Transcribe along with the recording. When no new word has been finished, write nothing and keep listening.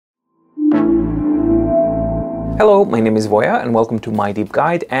Hello, my name is Voya and welcome to My Deep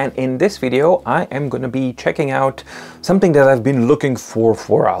Guide, and in this video I am going to be checking out something that I've been looking for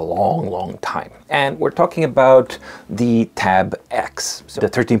a long time. And we're talking about the TabX, so the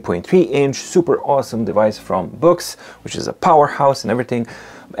 13.3-inch super awesome device from Boox, which is a powerhouse and everything.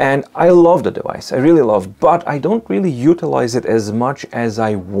 And I love the device, I really love, but I don't really utilize it as much as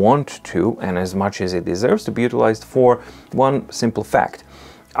I want to and as much as it deserves to be utilized for one simple fact.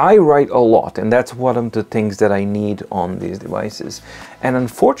 I write a lot, and that's one of the things that I need on these devices. And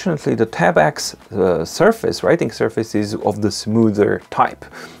unfortunately, the TabX writing surface is of the smoother type.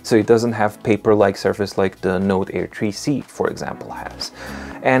 So it doesn't have paper-like surface like the Note Air 3C, for example, has.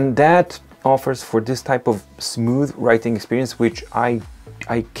 And that offers for this type of smooth writing experience, which I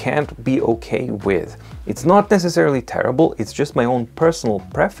can't be okay with. It's not necessarily terrible, it's just my own personal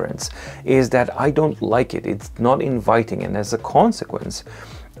preference is that I don't like it. It's not inviting, and as a consequence,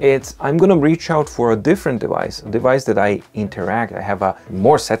 I'm gonna reach out for a different device, a device that I have a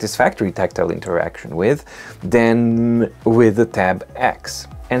more satisfactory tactile interaction with than with the TabX.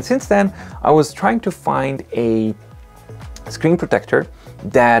 And since then, I was trying to find a screen protector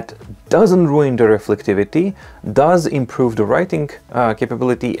that doesn't ruin the reflectivity, does improve the writing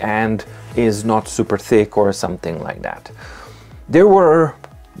capability, and is not super thick or something like that. There were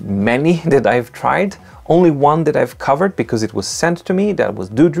many that I've tried. Only one that I've covered because it was sent to me, that was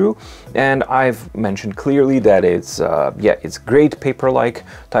Doodrew, and I've mentioned clearly that it's great paper-like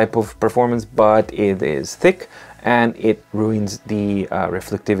type of performance, but it is thick and it ruins the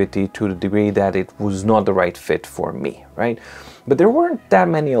reflectivity to the degree that it was not the right fit for me, right? But there weren't that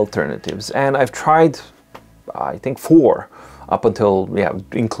many alternatives, and I've tried, I think 4 up until,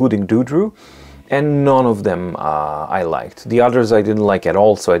 including Doodrew, and none of them I liked. The others I didn't like at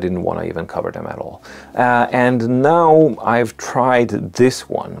all, so I didn't want to even cover them at all. And now I've tried this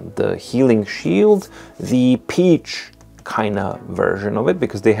one, the Healing Shield, the peach kind of version of it,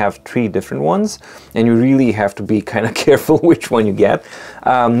 because they have 3 different ones, and you really have to be kind of careful which one you get.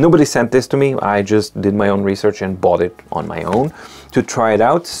 Nobody sent this to me, I just did my own research and bought it on my own to try it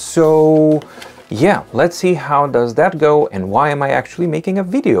out. So yeah, let's see how does that go and why am I actually making a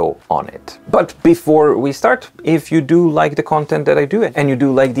video on it. But before we start, if you do like the content that I do and you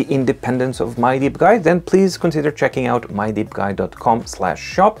do like the independence of My Deep Guide, then please consider checking out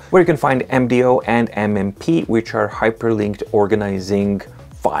mydeepguide.com/shop, where you can find MDO and MMP, which are hyperlinked organizing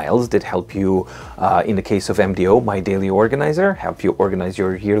files that help you, in the case of MDO, My Daily Organizer, help you organize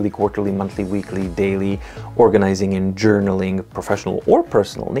your yearly, quarterly, monthly, weekly, daily organizing and journaling, professional or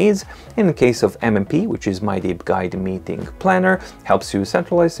personal needs. In the case of MMP, which is My Deep Guide Meeting Planner, helps you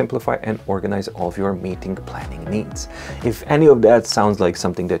centralize, simplify, and organize all of your meeting planning needs. If any of that sounds like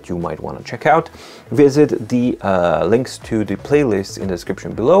something that you might want to check out, visit the links to the playlists in the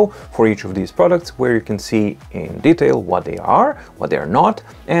description below for each of these products, where you can see in detail what they are, what they are not,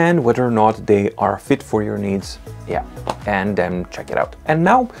 and whether or not they are fit for your needs. Yeah, and then check it out. And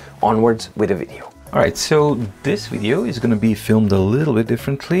now onwards with the video. Alright, so this video is going to be filmed a little bit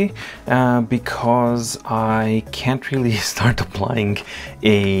differently because I can't really start applying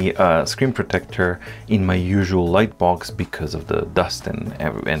a screen protector in my usual light box because of the dust and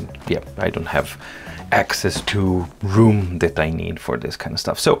yeah, I don't have access to room that I need for this kind of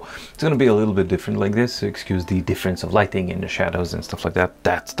stuff. So it's going to be a little bit different like this, so excuse the difference of lighting and the shadows and stuff like that.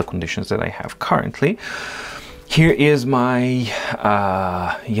 That's the conditions that I have currently. Here is my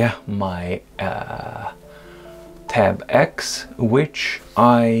TabX, which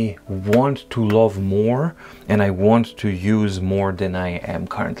I want to love more and I want to use more than I am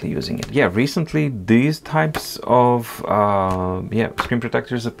currently using it. Yeah, recently these types of screen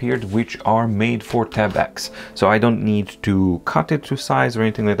protectors appeared, which are made for TabX. So I don't need to cut it to size or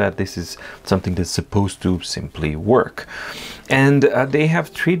anything like that. This is something that's supposed to simply work. And they have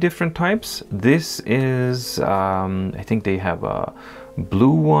 3 different types. This is, I think they have a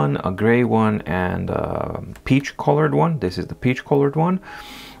blue one, a gray one, and a peach colored one. This is the peach colored one.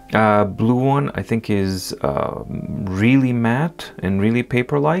 Blue one I think is really matte and really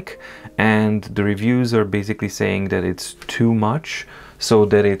paper-like, and the reviews are basically saying that it's too much, so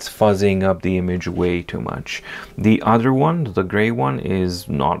that it's fuzzing up the image way too much. The other one, the gray one, is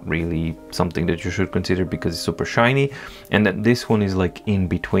not really something that you should consider because it's super shiny, and that this one is like in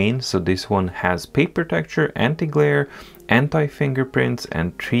between. So this one has paper texture, anti-glare, anti-fingerprints,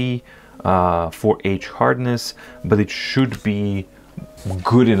 and 4H hardness, but it should be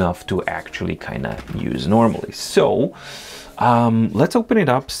good enough to actually kind of use normally. So let's open it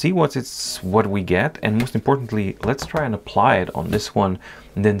up, see what we get, and most importantly, let's try and apply it on this one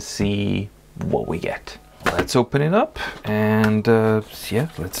and then see what we get. let's open it up and yeah,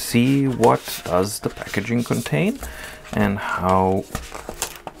 let's see what does the packaging contain and how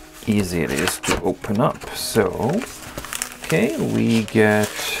easy it is to open up. So, okay, we get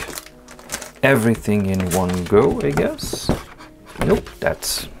everything in one go, I guess. Nope,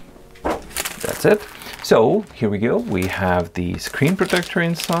 that's it. So here we go. We have the screen protector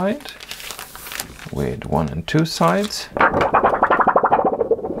inside with 1 and 2 sides.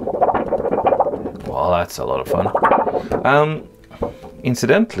 Well, that's a lot of fun.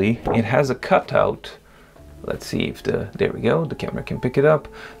 Incidentally, it has a cutout. Let's see if there we go, the camera can pick it up.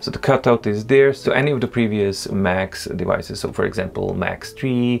 So the cutout is there. So any of the previous Max devices, so for example, Max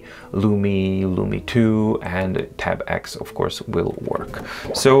 3, Lumi 2, and TabX, of course, will work.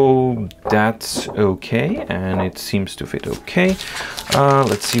 So that's okay, and it seems to fit okay.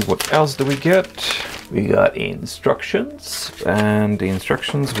 Let's see, what else do we get? We got instructions, and the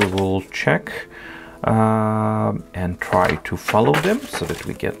instructions we will check and try to follow them so that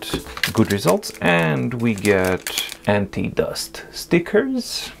we get good results. And we get anti-dust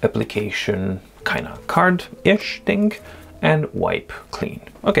stickers, application kind of card-ish thing, and wipe clean.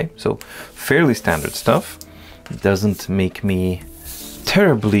 Okay, so fairly standard stuff. Doesn't make me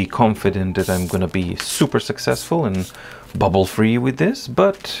terribly confident that I'm gonna be super successful and bubble-free with this,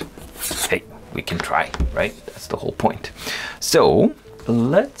 but hey, we can try, right? That's the whole point. So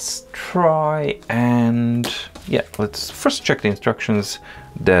let's try and yeah, let's first check the instructions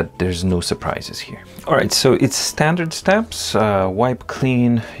that there's no surprises here. All right, so it's standard steps. Wipe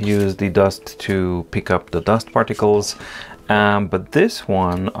clean, use the dust to pick up the dust particles. But this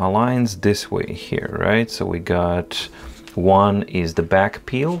one aligns this way here, right? So we got 1 is the back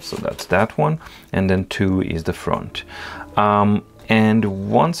peel, so that's that one, and then 2 is the front. And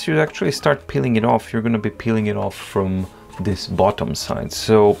once you actually start peeling it off, you're going to be peeling it off from this bottom side.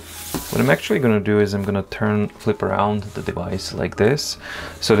 So what I'm actually going to do is I'm going to flip around the device like this,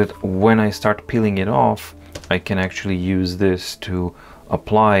 so that when I start peeling it off, I can actually use this to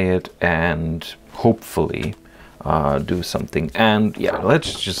apply it and hopefully do something. And yeah,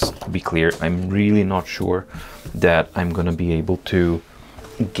 let's just be clear, I'm really not sure that I'm going to be able to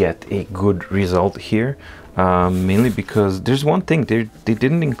get a good result here, mainly because there's one thing, they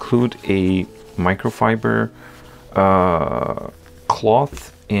didn't include a microfiber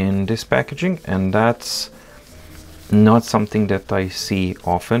cloth in this packaging, and that's not something that I see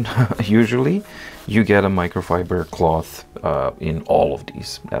often. Usually you get a microfiber cloth in all of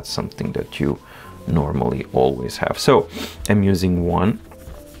these. That's something that you normally always have. So I'm using one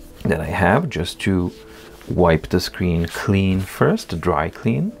that I have just to wipe the screen clean first, dry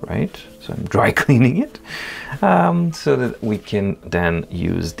clean, right? So I'm dry cleaning it so that we can then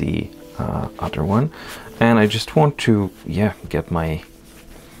use the other one. And I just want to, yeah, get my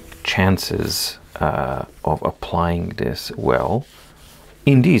chances of applying this well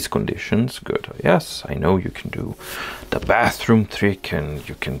in these conditions good. Yes, I know you can do the bathroom trick and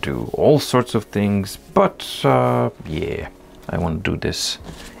you can do all sorts of things, but yeah, I want to do this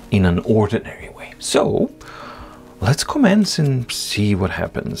in an ordinary way. So let's commence and see what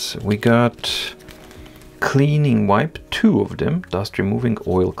happens. We got cleaning wipe, 2 of them, dust removing,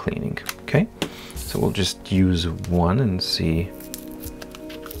 oil cleaning. Okay, so we'll just use one and see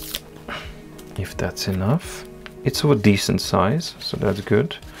if that's enough. It's of a decent size, so that's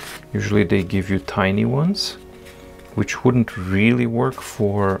good. Usually they give you tiny ones, which wouldn't really work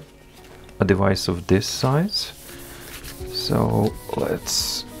for a device of this size. So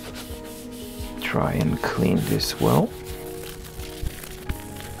let's try and clean this well.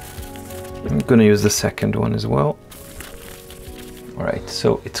 I'm gonna use the second one as well. All right,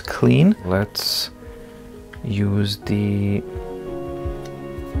 so it's clean. Let's use the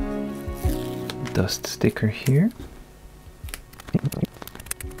dust sticker here.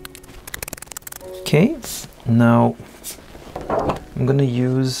 Okay, now I'm gonna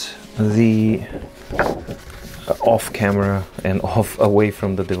use the off camera and off away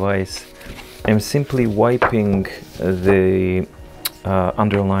from the device. I'm simply wiping the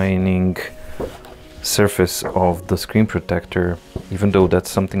underlining surface of the screen protector. Even though that's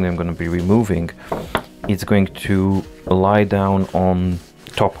something that I'm going to be removing, it's going to lie down on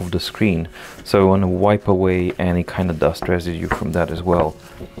top of the screen, so I want to wipe away any kind of dust residue from that as well,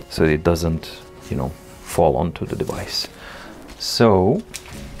 so it doesn't, you know, fall onto the device. So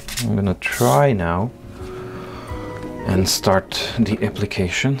I'm gonna try now and start the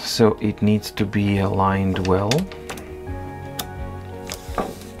application. So it needs to be aligned well.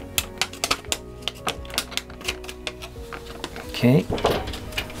 Okay,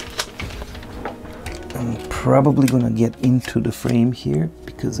 I'm probably gonna get into the frame here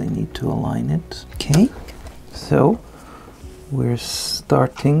because I need to align it. Okay, So we're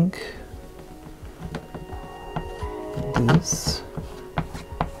starting this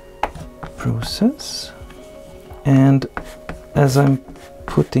process, and as I'm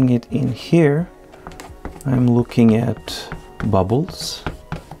putting it in here, I'm looking at bubbles,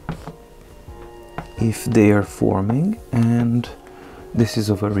 if they are forming, and this is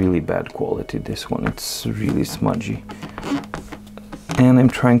of a really bad quality. This one, it's really smudgy, and I'm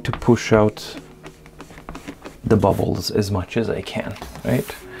trying to push out the bubbles as much as I can,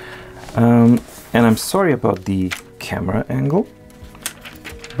 right? And I'm sorry about the camera angle,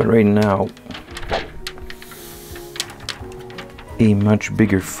 but right now a much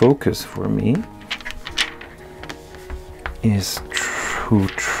bigger focus for me is to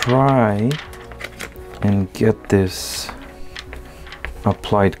try and get this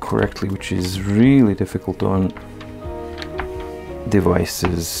applied correctly, which is really difficult on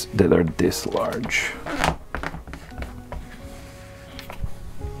devices that are this large.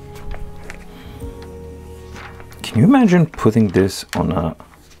 Can you imagine putting this on a,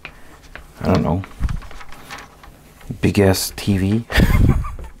 I don't know, big ass TV?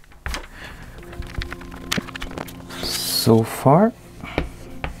 So far,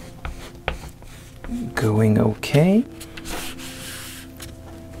 going okay.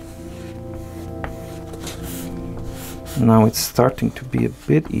 Now it's starting to be a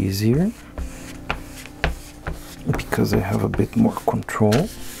bit easier because I have a bit more control.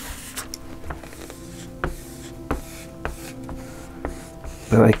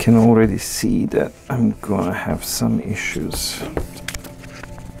 But I can already see that I'm gonna have some issues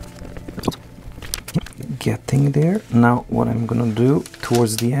getting there. Now what I'm gonna do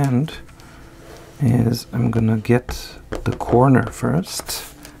towards the end is I'm gonna get the corner first,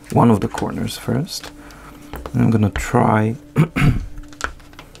 one of the corners first. And I'm gonna try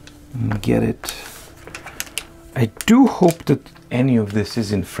and get it. I do hope that any of this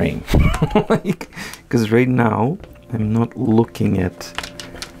is in frame, because right now I'm not looking at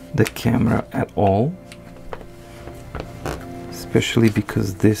the camera at all, especially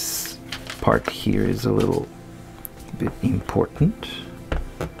because this part here is a little bit important,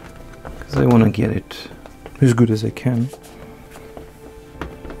 because I want to get it as good as I can.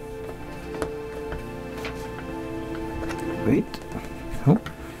 Wait, oh,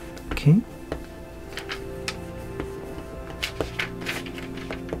 okay.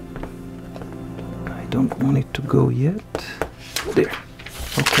 I don't want it to go yet. There,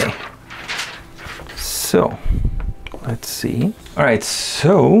 okay. So, let's see. All right,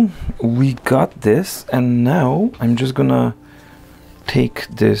 so we got this, and now I'm just gonna take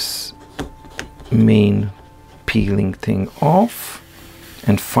this main peeling thing off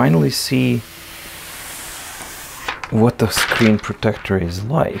and finally see what the screen protector is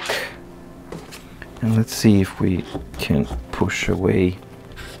like. And let's see if we can push away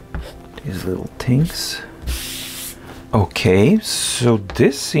these little things. Okay, so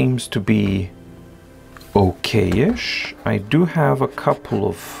this seems to be okay-ish. I do have a couple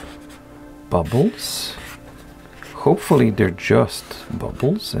of bubbles. Hopefully they're just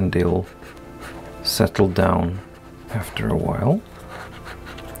bubbles and they'll settle down after a while.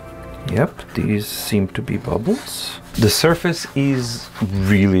 Yep, these seem to be bubbles. The surface is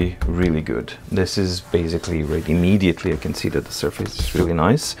really, really good. This is basically right immediately I can see that the surface is really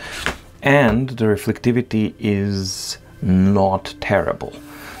nice. And the reflectivity is not terrible.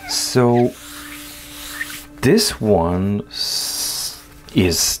 So this one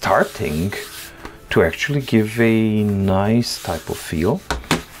is starting to actually give a nice type of feel.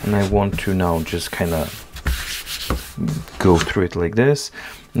 And I want to now just kind of go through it like this.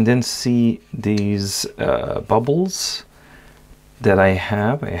 And then see these bubbles that I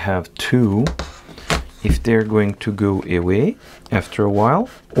have two, if they're going to go away after a while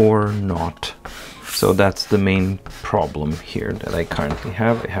or not. So that's the main problem here that I currently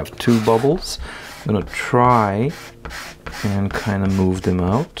have. I have two bubbles. I'm gonna try and kind of move them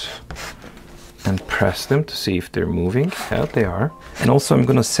out and press them to see if they're moving. Yeah, they are. And also I'm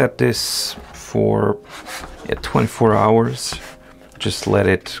gonna set this for 24 hours. Just let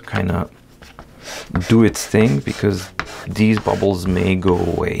it kind of do its thing, because these bubbles may go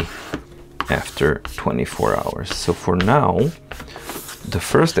away after 24 hours. So for now, the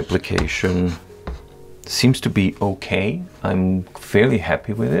first application seems to be okay. I'm fairly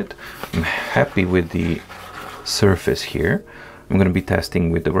happy with it. I'm happy with the surface here. I'm going to be testing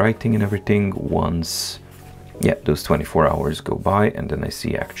with the writing and everything once, yeah, those 24 hours go by, and then I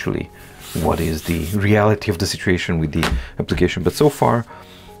see actually what is the reality of the situation with the application. But so far,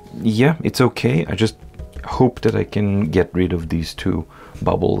 yeah, it's okay. I just hope that I can get rid of these two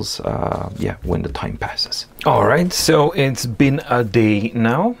bubbles, yeah, when the time passes. All right, so it's been a day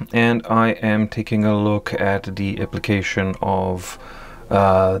now, and I am taking a look at the application of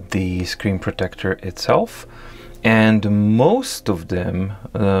the screen protector itself. And most of them,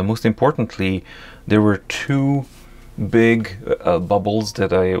 most importantly, there were two big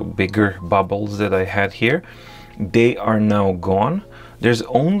bigger bubbles that I had here. They are now gone. There's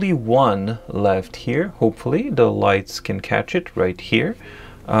only one left here. Hopefully the lights can catch it right here.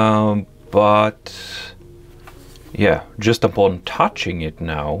 But yeah, just upon touching it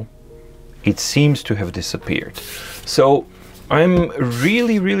now, it seems to have disappeared. So I'm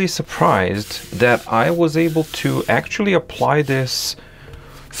really, really surprised that I was able to actually apply this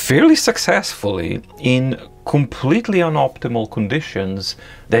fairly successfully in completely unoptimal conditions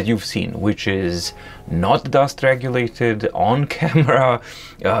that you've seen, which is not dust regulated, on camera,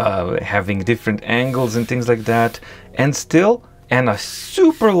 having different angles and things like that, and a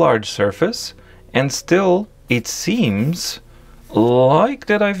super large surface, and still it seems like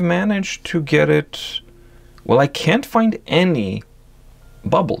that I've managed to get it. Well, I can't find any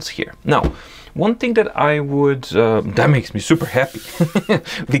bubbles here. Now, one thing that I would, that makes me super happy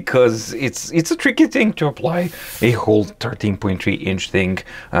because it's a tricky thing to apply a whole 13.3 inch thing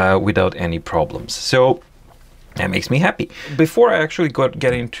without any problems. So that makes me happy. Before I actually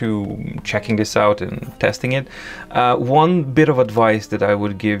get into checking this out and testing it, one bit of advice that I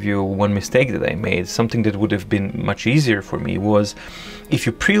would give you, one mistake that I made, something that would have been much easier for me, was if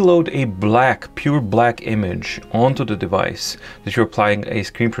you preload a pure black image onto the device that you're applying a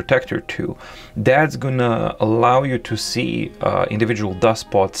screen protector to, that's gonna allow you to see individual dust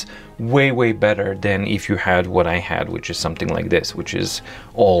spots way better than if you had what I had, which is something like this, which is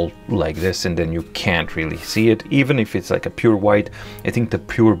all like this, and then you can't really see it. Even if it's like a pure white, I think the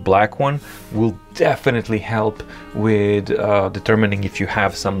pure black one will definitely help with determining if you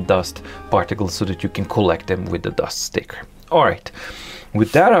have some dust particles so that you can collect them with the dust sticker. All right,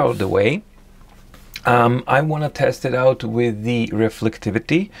 with that out of the way, I want to test it out with the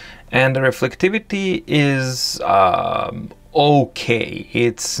reflectivity, and the reflectivity is okay.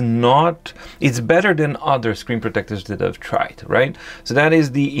 It's better than other screen protectors that I've tried, right? So that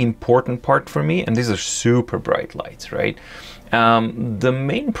is the important part for me, and these are super bright lights, right? The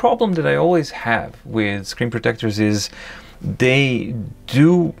main problem that I always have with screen protectors is they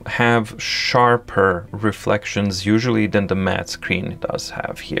do have sharper reflections usually than the matte screen does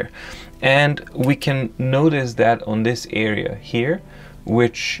have here. And we can notice that on this area here,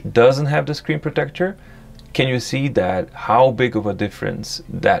 which doesn't have the screen protector. Can you see that, how big of a difference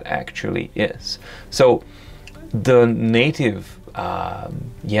that actually is? So the native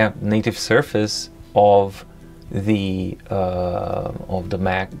surface of the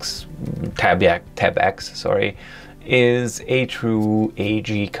Max TabX, sorry, is a true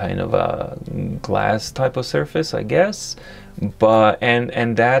AG kind of a glass type of surface, I guess, but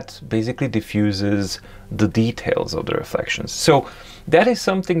and that basically diffuses the details of the reflections. So that is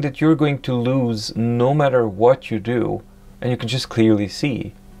something that you're going to lose no matter what you do, and you can just clearly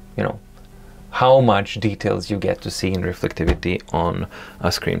see, you know, how much details you get to see in reflectivity on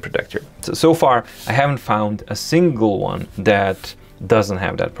a screen protector. So far, I haven't found a single one that doesn't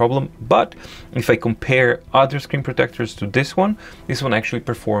have that problem, but if I compare other screen protectors to this one actually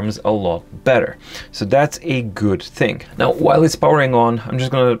performs a lot better. So that's a good thing. Now, while it's powering on, I'm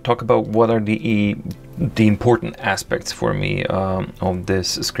just going to talk about what are the important aspects for me of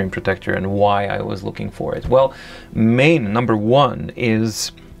this screen protector and why I was looking for it. Well, number one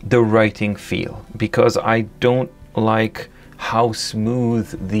is the writing feel, because I don't like how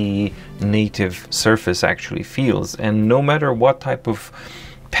smooth the native surface actually feels, and no matter what type of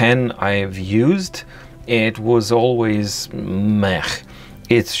pen I've used, it was always meh.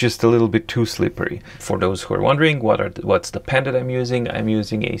 It's just a little bit too slippery. For those who are wondering what's the pen that I'm using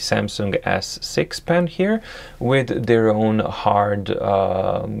a Samsung S6 pen here with their own hard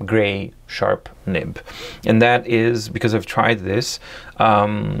gray sharp nib, and that is because I've tried this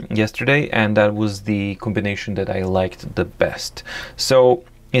yesterday, and that was the combination that I liked the best. So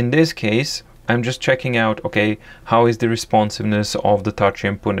in this case, I'm just checking out, okay, how is the responsiveness of the touch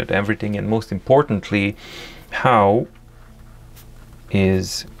input and everything, and most importantly, how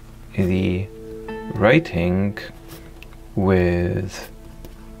is the writing with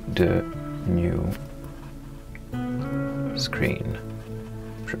the new screen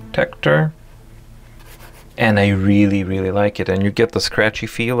protector. And I really like it, and you get the scratchy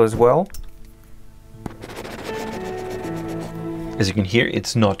feel as well. As you can hear,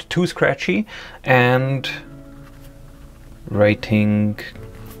 it's not too scratchy, and writing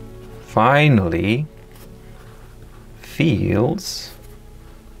finally feels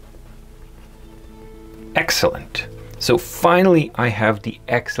excellent. So finally, I have the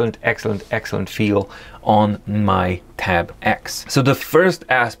excellent feel on my TabX. So the first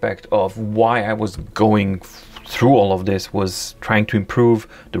aspect of why I was going through all of this was trying to improve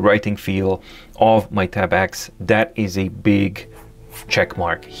the writing feel of my TabX. That is a big check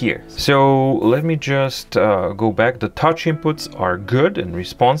mark here. So let me just go back. The touch inputs are good and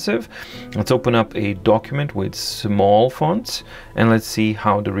responsive. Let's open up a document with small fonts and let's see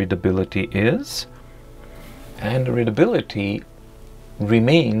how the readability is. And the readability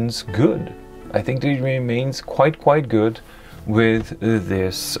remains good. I think it remains quite good with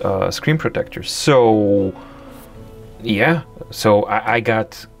this screen protector. So yeah, so I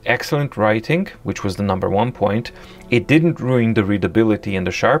got excellent writing, which was the #1 point. It didn't ruin the readability and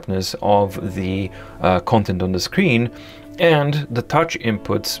the sharpness of the content on the screen, and the touch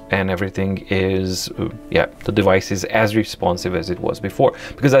inputs and everything is, yeah, the device is as responsive as it was before,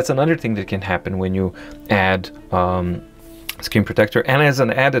 because that's another thing that can happen when you add screen protector. And as an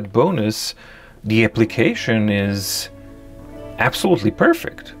added bonus, the application is absolutely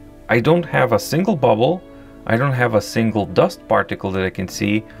perfect. I don't have a single bubble, I don't have a single dust particle that I can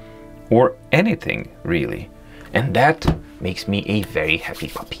see, or anything really. And that makes me a very happy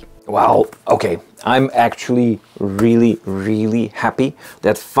puppy. Well, okay, I'm actually really happy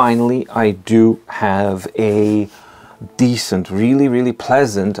that finally I do have a decent, really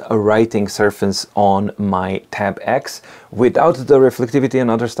pleasant writing surface on my TabX without the reflectivity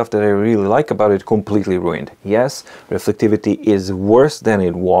and other stuff that I really like about it completely ruined. Yes, reflectivity is worse than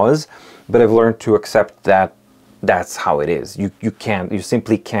it was, but I've learned to accept that that's how it is. You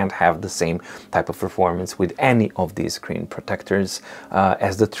simply can't have the same type of performance with any of these screen protectors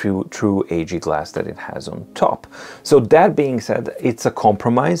as the true AG glass that it has on top. So that being said, it's a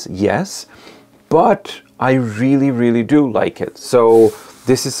compromise, yes, but I really do like it. So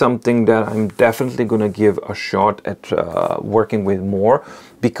this is something that I'm definitely gonna give a shot at working with more,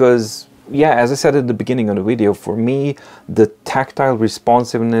 because yeah, as I said at the beginning of the video, for me, the tactile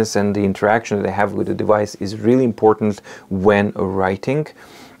responsiveness and the interaction that I have with the device is really important when writing.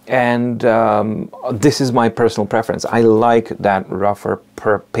 And this is my personal preference. I like that rougher,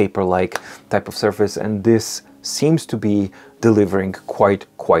 paper-like type of surface, and this seems to be delivering quite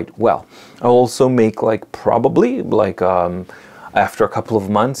well. I'll also make probably after a couple of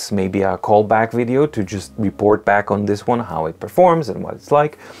months, maybe a callback video to just report back on this one, how it performs and what it's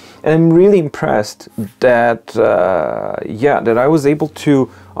like. And I'm really impressed that, yeah, that I was able to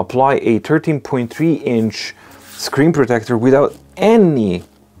apply a 13.3-inch screen protector without any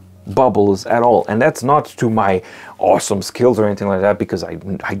bubbles at all. And that's not to my awesome skills or anything like that, because I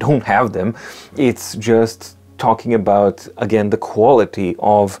don't have them. It's just talking about, again, the quality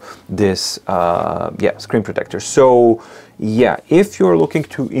of this yeah, screen protector. So yeah, if you're looking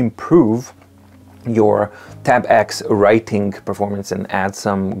to improve your TabX writing performance and add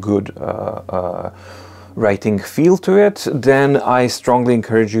some good writing feel to it, then I strongly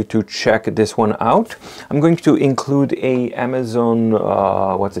encourage you to check this one out. I'm going to include a Amazon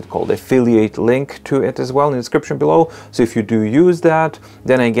what's it called, affiliate link to it as well in the description below. So if you do use that,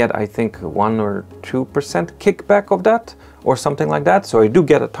 then I get, I think, 1 or 2% kickback of that, or something like that. So I do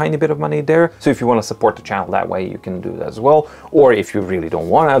get a tiny bit of money there. So if you want to support the channel that way, you can do that as well. Or if you really don't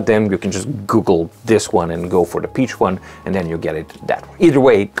want to, then you can just Google this one and go for the peach one, and then you get it that way. Either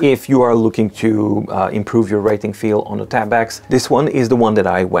way, if you are looking to improve your writing feel on the TabX, this one is the one that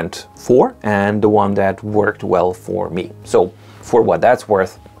I went for and the one that worked well for me. So for what that's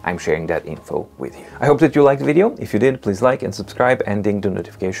worth, I'm sharing that info with you. I hope that you liked the video. If you did, please like and subscribe and ding the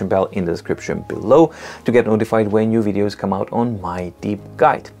notification bell in the description below to get notified when new videos come out on My Deep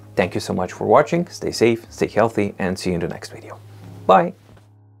Guide. Thank you so much for watching. Stay safe, stay healthy, and see you in the next video. Bye.